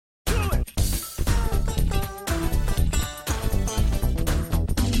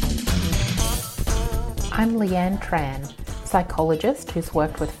I'm Leanne Tran, psychologist who's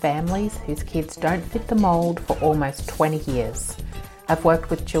worked with families whose kids don't fit the mould for almost 20 years. I've worked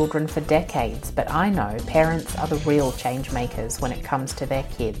with children for decades, but I know parents are the real change makers when it comes to their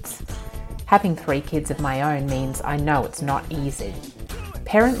kids. Having 3 kids of my own means I know it's not easy.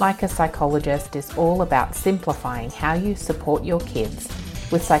 Parent Like a Psychologist is all about simplifying how you support your kids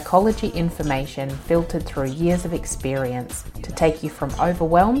with psychology information filtered through years of experience to take you from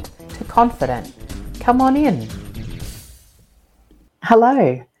overwhelmed to confident. Come on in.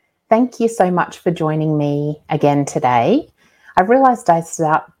 Hello. Thank you so much for joining me again today. I realised I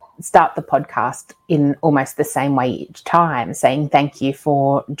start the podcast in almost the same way each time, saying thank you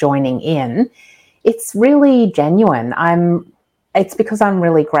for joining in. It's really genuine. It's because I'm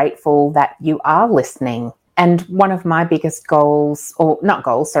really grateful that you are listening. And one of my biggest values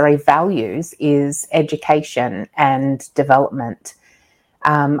is education and development.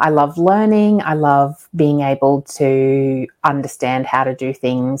 I love learning. I love being able to understand how to do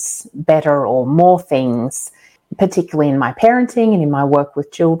things better or more things, particularly in my parenting and in my work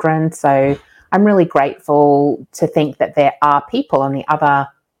with children. So I'm really grateful to think that there are people on the other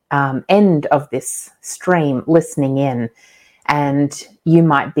end of this stream listening in. And you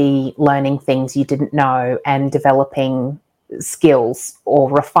might be learning things you didn't know and developing skills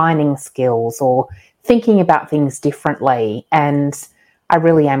or refining skills or thinking about things differently. And I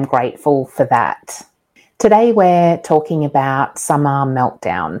really am grateful for that. Today we're talking about summer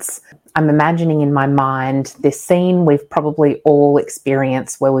meltdowns. I'm imagining in my mind this scene we've probably all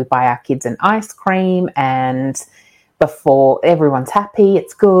experienced where we buy our kids an ice cream and before everyone's happy,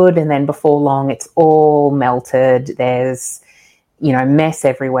 it's good. And then before long, it's all melted. There's mess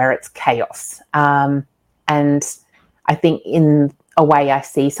everywhere. It's chaos. And I think in a way I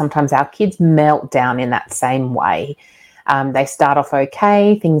see sometimes our kids melt down in that same way. They start off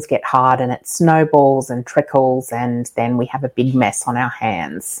okay, things get hard and it snowballs and trickles and then we have a big mess on our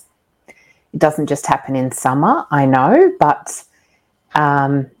hands. It doesn't just happen in summer, I know, but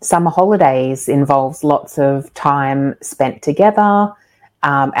summer holidays involves lots of time spent together,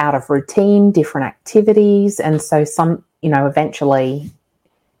 out of routine, different activities. And so eventually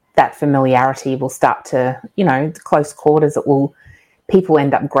that familiarity will start to, close quarters, people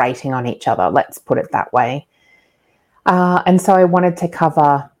end up grating on each other, let's put it that way. And so I wanted to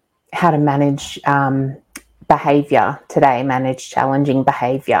cover how to manage behaviour today, manage challenging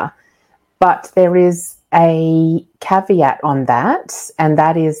behaviour. But there is a caveat on that, and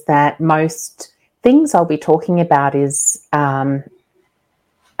that is that most things I'll be talking about is about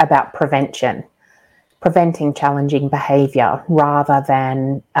preventing challenging behaviour rather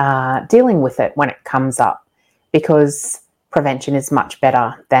than dealing with it when it comes up, because prevention is much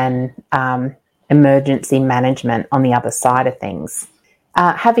better than emergency management on the other side of things.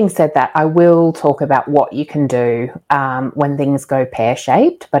 Having said that, I will talk about what you can do when things go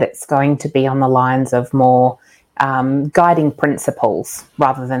pear-shaped, but it's going to be on the lines of more guiding principles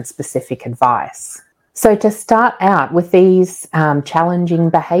rather than specific advice. So to start out with these challenging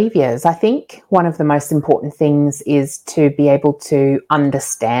behaviours, I think one of the most important things is to be able to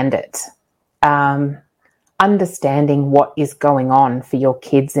understand it. Understanding what is going on for your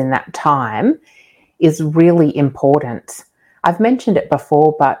kids in that time is really important. I've mentioned it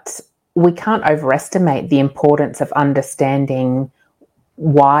before, but we can't overestimate the importance of understanding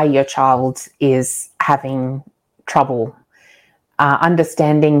why your child is having trouble.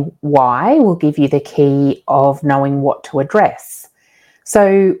 Understanding why will give you the key of knowing what to address.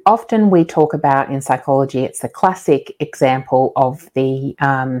 So often we talk about in psychology, it's the classic example of the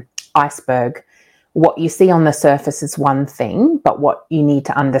iceberg. What you see on the surface is one thing, but what you need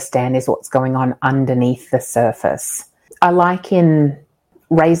to understand is what's going on underneath the surface. I like in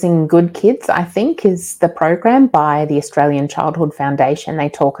Raising Good Kids, I think, is the program by the Australian Childhood Foundation. They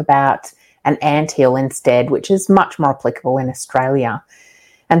talk about an anthill instead, which is much more applicable in Australia.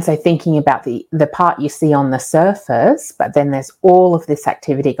 And so thinking about the part you see on the surface, but then there's all of this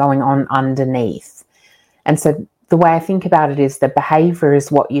activity going on underneath. And so the way I think about it is the behaviour is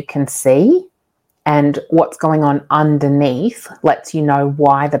what you can see, and what's going on underneath lets you know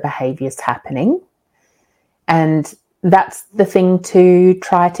why the behaviour is happening. And that's the thing to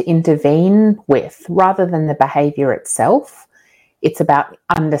try to intervene with rather than the behaviour itself. It's about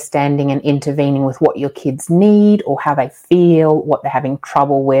understanding and intervening with what your kids need or how they feel, what they're having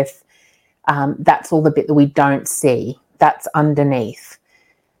trouble with. That's all the bit that we don't see. That's underneath.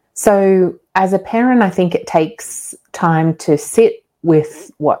 So as a parent, I think it takes time to sit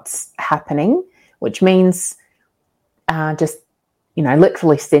with what's happening, which means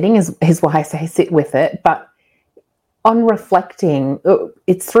literally sitting is why I say sit with it, but on reflecting,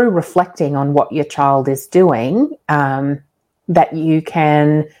 it's through reflecting on what your child is doing that you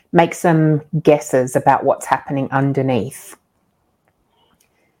can make some guesses about what's happening underneath.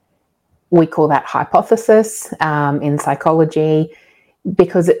 We call that hypothesis in psychology,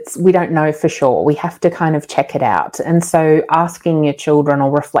 because we don't know for sure. We have to kind of check it out. And so asking your children or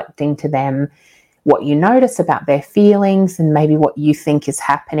reflecting to them what you notice about their feelings and maybe what you think is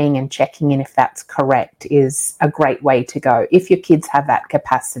happening and checking in if that's correct is a great way to go if your kids have that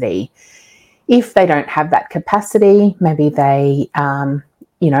capacity. If they don't have that capacity, maybe they are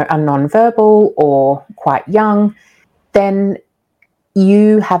nonverbal or quite young, then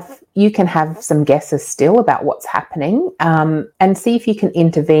you can have some guesses still about what's happening, and see if you can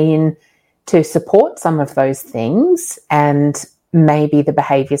intervene to support some of those things, and maybe the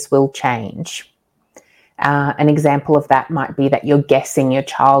behaviours will change. An example of that might be that you're guessing your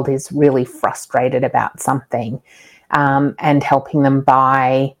child is really frustrated about something, and helping them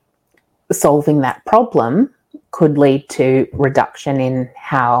by solving that problem could lead to reduction in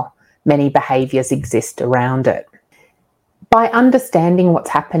how many behaviours exist around it. By understanding what's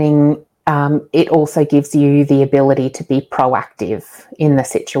happening, it also gives you the ability to be proactive in the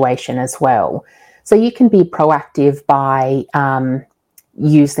situation as well. So you can be proactive by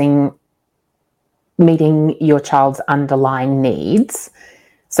meeting your child's underlying needs.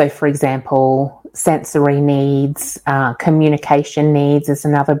 So, for example, sensory needs, communication needs is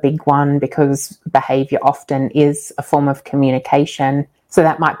another big one, because behaviour often is a form of communication. So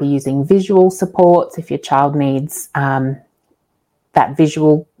that might be using visual supports if your child needs that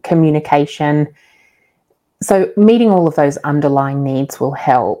visual communication. So meeting all of those underlying needs will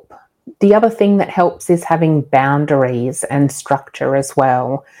help. The other thing that helps is having boundaries and structure as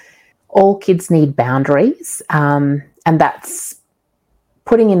well. All kids need boundaries, and that's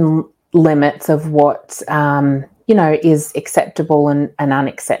putting in limits of what is acceptable and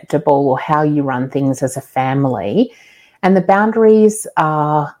unacceptable, or how you run things as a family. And the boundaries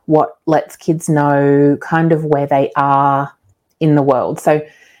are what lets kids know kind of where they are in the world. So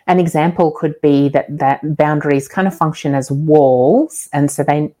an example could be that boundaries kind of function as walls, and so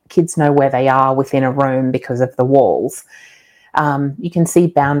kids know where they are within a room because of the walls. You can see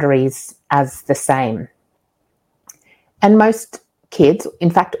boundaries as the same. And most kids,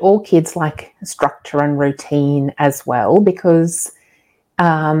 in fact, all kids, like structure and routine as well, because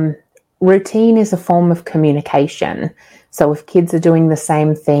routine is a form of communication. So if kids are doing the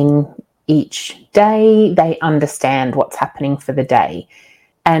same thing each day, they understand what's happening for the day.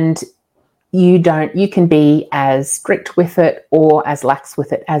 And you can be as strict with it or as lax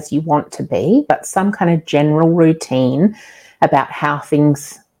with it as you want to be, but some kind of general routine about how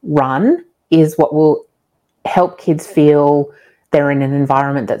things run is what will help kids feel they're in an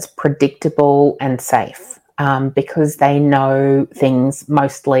environment that's predictable and safe, because they know things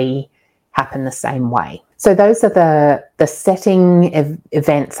mostly happen the same way. So those are the setting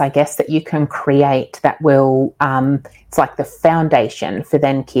events, I guess, that you can create that will, it's like the foundation for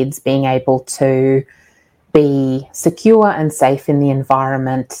then kids being able to be secure and safe in the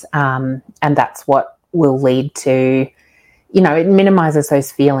environment. And that's what will lead to, it minimises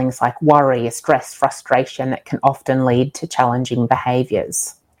those feelings like worry, stress, frustration that can often lead to challenging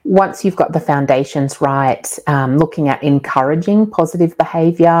behaviours. Once you've got the foundations right, looking at encouraging positive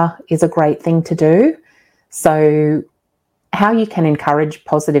behaviour is a great thing to do. So how you can encourage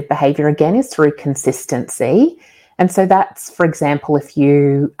positive behaviour, again, is through consistency. And so that's, for example, if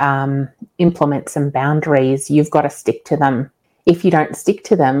you implement some boundaries, you've got to stick to them. If you don't stick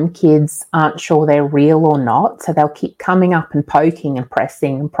to them, kids aren't sure they're real or not, so they'll keep coming up and poking and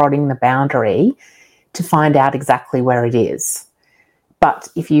pressing and prodding the boundary to find out exactly where it is. But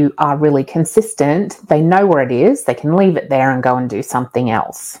if you are really consistent, they know where it is, they can leave it there and go and do something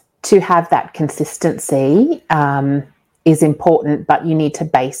else. To have that consistency is important, but you need to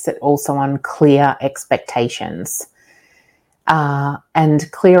base it also on clear expectations.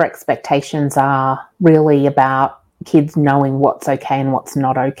 And clear expectations are really about kids knowing what's okay and what's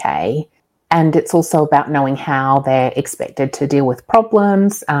not okay. And it's also about knowing how they're expected to deal with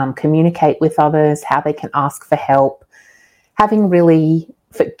problems, communicate with others, how they can ask for help.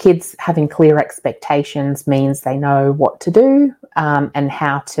 For kids, having clear expectations means they know what to do and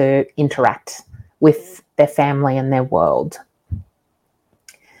how to interact with their family and their world.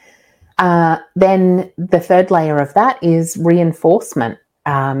 Then the third layer of that is reinforcement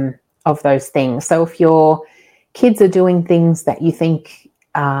of those things. So if your kids are doing things that you think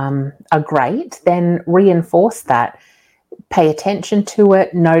are great, then reinforce that. Pay attention to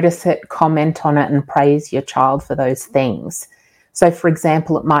it, notice it, comment on it, and praise your child for those things. So, for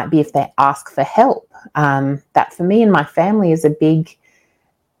example, it might be if they ask for help. That for me and my family is a big,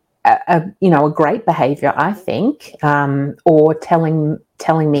 a great behaviour, I think, or telling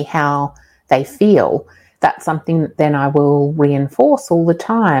me how they feel. That's something that then I will reinforce all the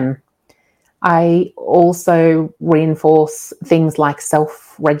time. I also reinforce things like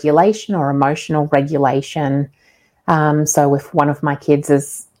self-regulation or emotional regulation. So if one of my kids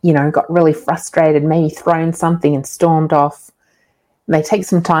has, got really frustrated, maybe thrown something and stormed off, they take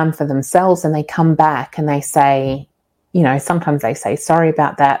some time for themselves and they come back and they say, sometimes they say sorry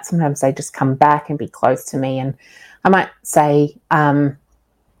about that. Sometimes they just come back and be close to me. And I might say,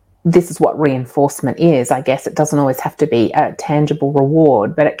 this is what reinforcement is. I guess it doesn't always have to be a tangible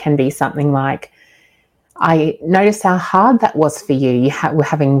reward, but it can be something like, I noticed how hard that was for you. You were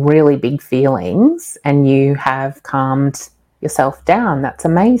having really big feelings and you have calmed yourself down. That's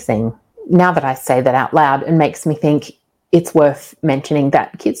amazing. Now that I say that out loud, it makes me think it's worth mentioning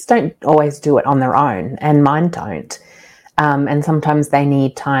that kids don't always do it on their own, and mine don't. And sometimes they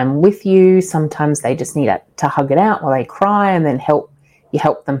need time with you. Sometimes they just need to hug it out while they cry, and then you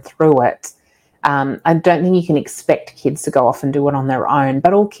help them through it. I don't think you can expect kids to go off and do it on their own,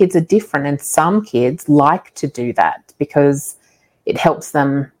 but all kids are different, and some kids like to do that because it helps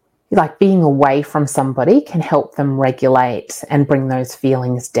them, like being away from somebody can help them regulate and bring those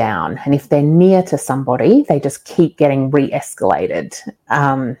feelings down. And if they're near to somebody, they just keep getting re-escalated.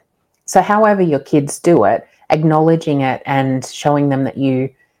 So however your kids do it, acknowledging it and showing them that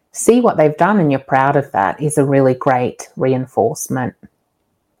you see what they've done and you're proud of that is a really great reinforcement.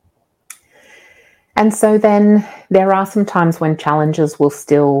 And so then there are some times when challenges will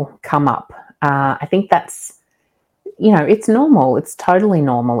still come up. I think that's, it's normal. It's totally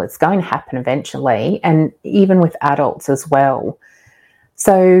normal. It's going to happen eventually, and even with adults as well.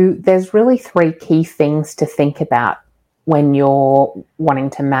 So there's really 3 key things to think about when you're wanting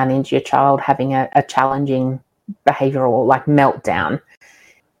to manage your child having a challenging behavioural like meltdown.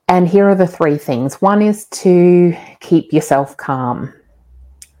 And here are the 3 things. One is to keep yourself calm.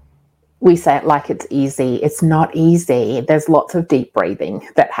 We say it like it's easy. It's not easy. There's lots of deep breathing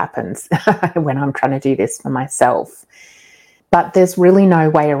that happens when I'm trying to do this for myself. But there's really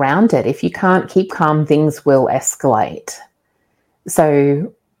no way around it. If you can't keep calm, things will escalate.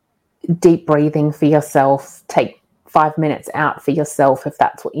 So deep breathing for yourself, take 5 minutes out for yourself if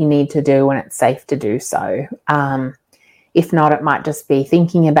that's what you need to do and it's safe to do so. If not, it might just be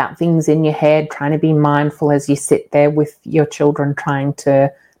thinking about things in your head, trying to be mindful as you sit there with your children, trying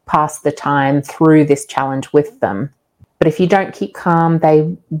to pass the time through this challenge with them. But if you don't keep calm,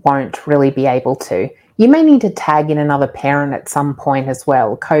 they won't really be able to. You may need to tag in another parent at some point as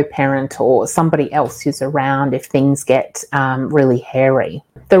well, co-parent or somebody else who's around if things get really hairy.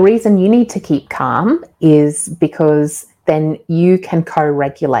 The reason you need to keep calm is because then you can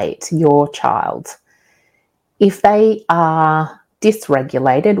co-regulate your child. If they are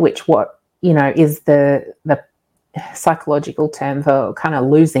dysregulated, which is the psychological term for kind of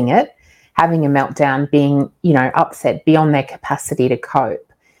losing it, having a meltdown, being, upset beyond their capacity to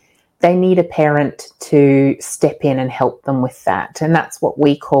cope, they need a parent to step in and help them with that. And that's what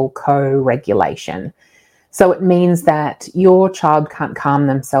we call co-regulation. So it means that your child can't calm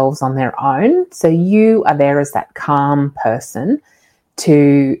themselves on their own. So you are there as that calm person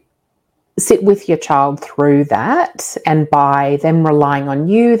to sit with your child through that. And by them relying on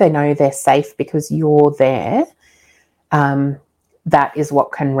you, they know they're safe because you're there. That is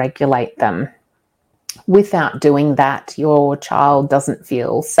what can regulate them. Without doing that, your child doesn't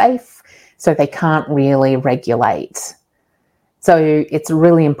feel safe, so they can't really regulate. So it's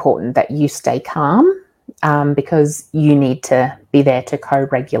really important that you stay calm because you need to be there to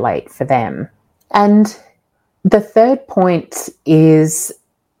co-regulate for them. And the third point is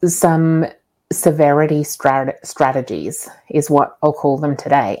some severity strategies is what I'll call them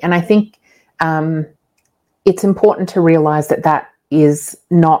today. And I think it's important to realise that is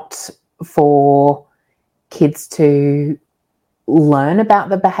not for kids to learn about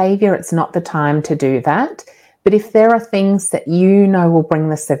the behaviour. It's not the time to do that. But if there are things that will bring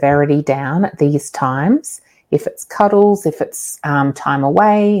the severity down at these times, if it's cuddles, if it's time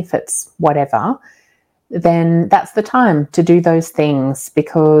away, if it's whatever, then that's the time to do those things,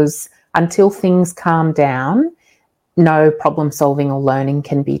 because until things calm down, no problem solving or learning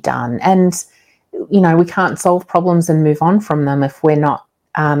can be done. And we can't solve problems and move on from them if we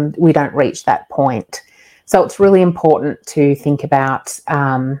don't reach that point. So it's really important to think about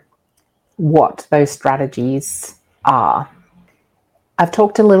what those strategies are. I've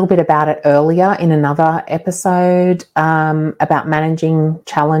talked a little bit about it earlier in another episode about managing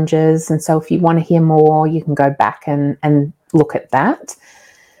challenges. And so if you want to hear more, you can go back and look at that.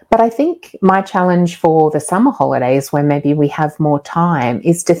 But I think my challenge for the summer holidays, when maybe we have more time,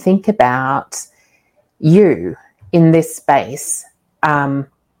 is to think about you in this space.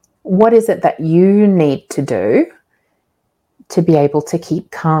 What is it that you need to do to be able to keep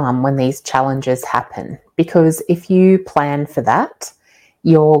calm when these challenges happen? Because if you plan for that,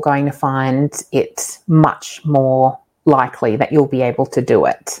 you're going to find it much more likely that you'll be able to do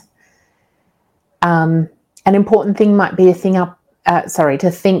it. An important thing might be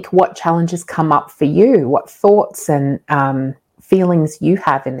to think what challenges come up for you, what thoughts and feelings you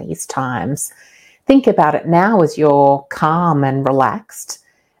have in these times. Think about it now as you're calm and relaxed,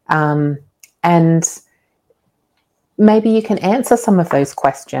 and maybe you can answer some of those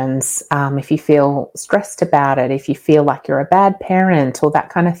questions if you feel stressed about it, if you feel like you're a bad parent or that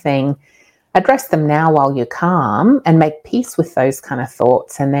kind of thing. Address them now while you're calm and make peace with those kind of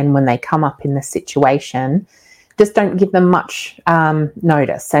thoughts. And then when they come up in the situation, just don't give them much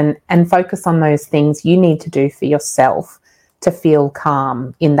notice and focus on those things you need to do for yourself to feel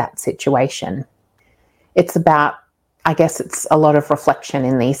calm in that situation. It's about, I guess it's a lot of reflection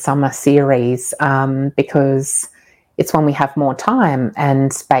in these summer series because it's when we have more time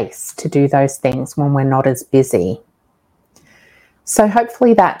and space to do those things when we're not as busy. So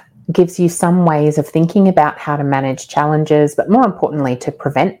hopefully that gives you some ways of thinking about how to manage challenges, but more importantly, to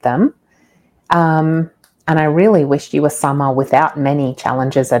prevent them. And I really wish you a summer without many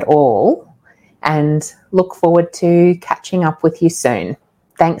challenges at all, and look forward to catching up with you soon.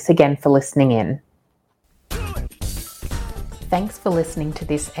 Thanks again for listening in. Thanks for listening to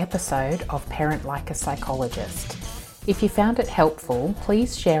this episode of Parent Like a Psychologist. If you found it helpful,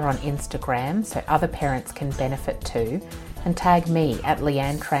 please share on Instagram so other parents can benefit too, and tag me at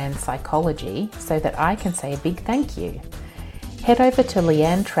Leanne Psychology so that I can say a big thank you. Head over to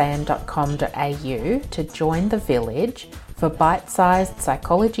leannetran.com.au to join the village for bite-sized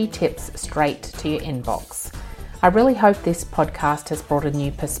psychology tips straight to your inbox. I really hope this podcast has brought a new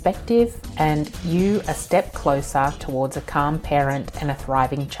perspective and you a step closer towards a calm parent and a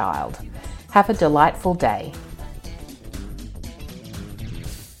thriving child. Have a delightful day.